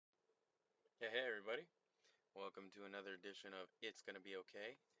Hey everybody. Welcome to another edition of It's Gonna Be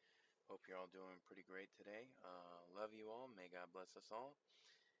Okay. Hope you're all doing pretty great today. Love you all. May God bless us all.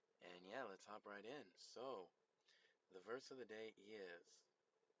 And yeah, let's hop right in. So, the verse of the day is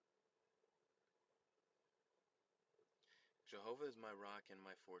Jehovah is my rock and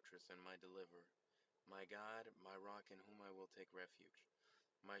my fortress and my deliverer, my God, my rock in whom I will take refuge,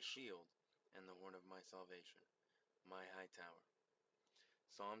 my shield and the horn of my salvation, my high tower.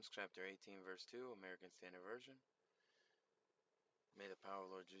 Psalms chapter 18, verse 2, American Standard Version. May the power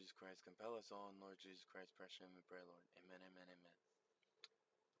of Lord Jesus Christ compel us all, and Lord Jesus Christ, precious name we pray, Lord. Amen, amen, amen.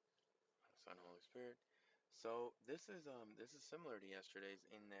 Son, Holy Spirit. So this is similar to yesterday's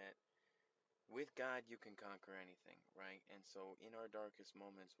in that with God you can conquer anything, right? And so in our darkest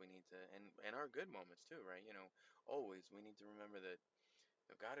moments we need to and our good moments too, right? Always we need to remember that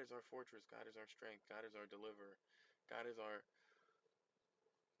God is our fortress, God is our strength, God is our deliverer, God is our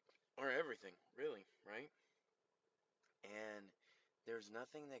everything, really, right? And there's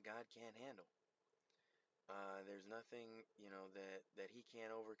nothing that God can't handle. There's nothing, that he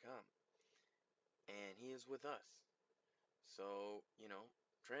can't overcome. And he is with us. So,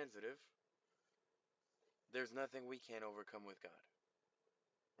 transitive, there's nothing we can't overcome with God,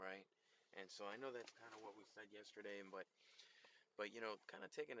 right? And so I know that's kind of what we said yesterday, but kind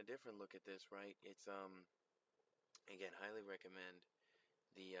of taking a different look at this, right? It's again, highly recommend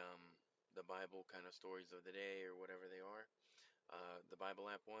the um the Bible kind of stories of the day or whatever they are. The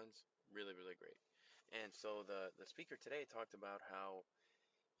Bible app ones, really, really great. And so the speaker today talked about how,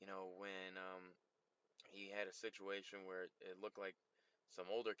 when he had a situation where it looked like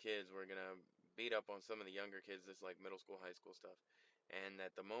some older kids were gonna beat up on some of the younger kids, this like middle school, high school stuff, and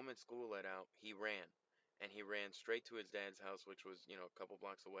that the moment school let out, he ran, and he ran straight to his dad's house, which was a couple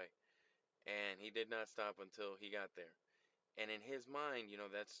blocks away, and he did not stop until he got there. And in his mind,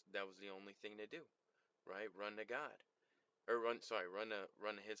 that was the only thing to do, right? Run to God, or run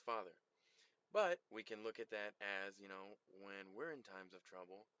to his father. But we can look at that as when we're in times of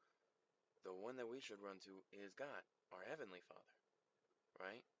trouble, the one that we should run to is God, our heavenly Father,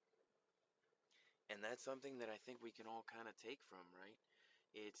 right? And that's something that I think we can all kind of take from, right?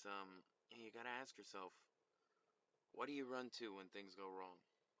 It's you got to ask yourself, what do you run to when things go wrong?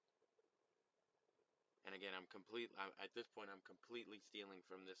 And again, at this point I'm completely stealing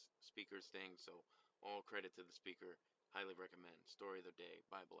from this speaker's thing, so all credit to the speaker. Highly recommend Story of the Day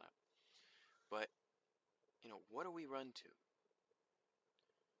Bible app. But, what do we run to?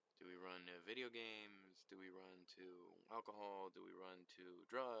 Do we run to video games? Do we run to alcohol? Do we run to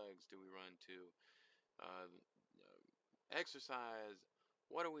drugs? Do we run to uh, uh, exercise?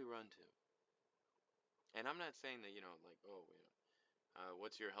 What do we run to? And I'm not saying that, like, oh,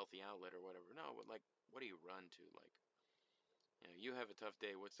 what's your healthy outlet or whatever. No, but like, what do you run to? Like, you have a tough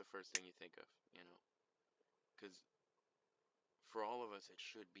day. What's the first thing you think of? Because for all of us, it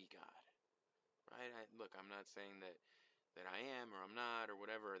should be God, right? Look, I'm not saying that I am or I'm not or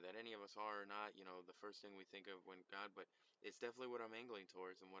whatever, that any of us are or not, the first thing we think of when God, but it's definitely what I'm angling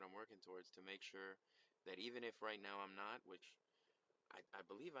towards and what I'm working towards to make sure that even if right now I'm not, which I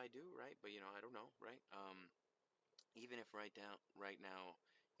believe I do, right? But, I don't know, right? Even if right now,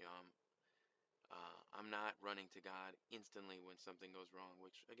 I'm not running to God instantly when something goes wrong,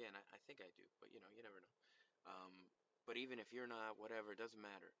 which again, I think I do, but you never know. Um, but even if you're not, whatever, it doesn't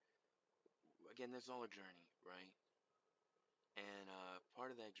matter. Again, this is all a journey, right? And part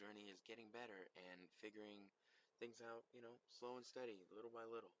of that journey is getting better and figuring things out, slow and steady, little by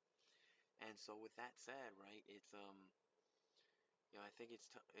little. And so, with that said, right, I think it's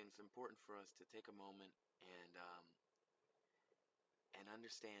important for us to take a moment and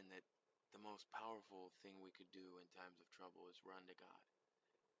understand that the most powerful thing we could do in times of trouble is run to God,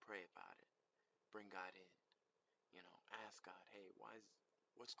 pray about it, bring God in, ask God, hey,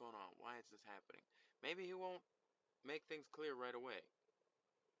 what's going on? Why is this happening? Maybe He won't make things clear right away,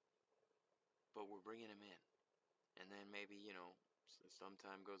 but we're bringing Him in. And then maybe, some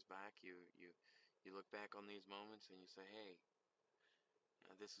time goes back, you look back on these moments and you say, hey,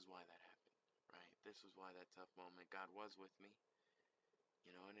 this is why that happened, right? This was why that tough moment, God was with me,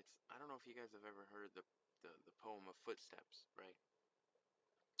 and I don't know if you guys have ever heard the poem of Footsteps, right?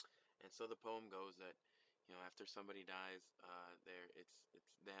 And so the poem goes that, after somebody dies, it's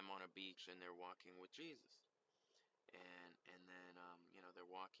them on a beach and they're walking with Jesus. And then, they're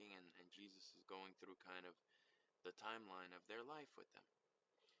walking and Jesus is going through kind of the timeline of their life with them.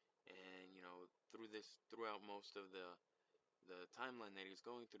 And throughout most of the timeline that he's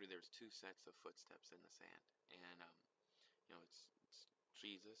going through, there's two sets of footsteps in the sand, and it's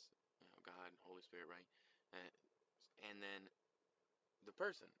Jesus, God, Holy Spirit, right, and, and then the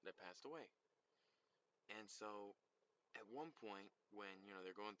person that passed away, And so at one point, when,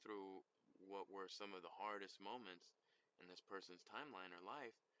 they're going through what were some of the hardest moments in this person's timeline or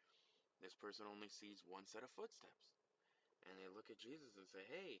life, this person only sees one set of footsteps. And they look at Jesus and say,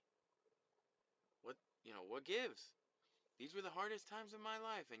 hey, what gives? These were the hardest times of my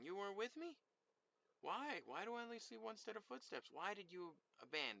life, and you weren't with me? Why? Why do I only see one set of footsteps? Why did you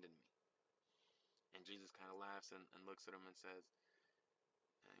abandon me? And Jesus kind of laughs and looks at him and says,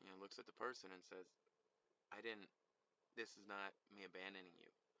 looks at the person and says, this is not me abandoning you.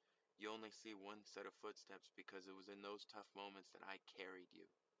 You only see one set of footsteps because it was in those tough moments that I carried you.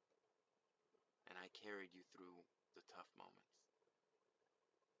 And I carried you through the tough moments.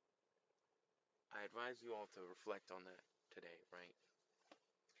 I advise you all to reflect on that today, right?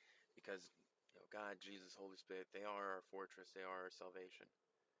 Because God, Jesus, Holy Spirit, they are our fortress. They are our salvation.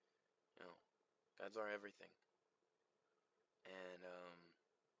 God's our everything.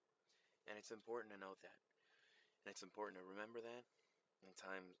 And it's important to know that. And it's important to remember that in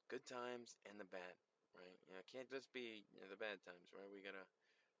times, good times and the bad, right? It can't just be the bad times, right? We gotta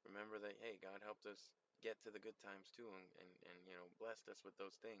remember that, hey, God helped us get to the good times too, and blessed us with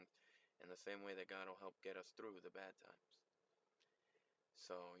those things in the same way that God will help get us through the bad times.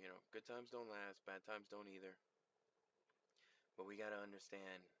 So, good times don't last, bad times don't either. But we gotta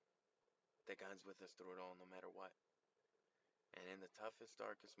understand that God's with us through it all, no matter what. And in the toughest,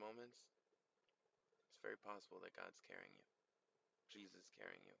 darkest moments, it's very possible that God's carrying you. Jesus is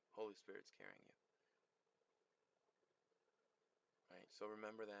carrying you. Holy Spirit's carrying you. Right? So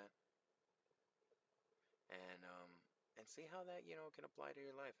remember that, and see how that can apply to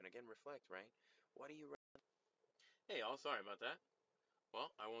your life. And again, reflect. Right? What do you? Hey, all sorry about that.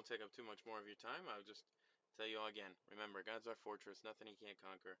 Well, I won't take up too much more of your time. I'll just tell you all again. Remember, God's our fortress. Nothing He can't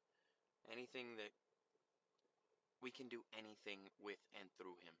conquer. Anything that we can do, anything with and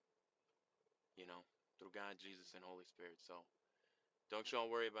through Him. Through God, Jesus, and Holy Spirit. So don't y'all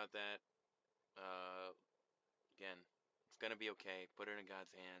worry about that. Uh, Again, it's gonna be okay. Put it in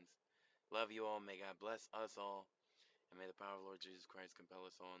God's hands. Love you all. May God bless us all. And may the power of Lord Jesus Christ compel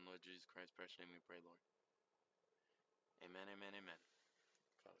us all. In Lord Jesus Christ's precious name we pray, Lord. Amen, amen, amen.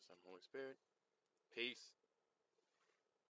 Father, Son, Holy Spirit. Peace.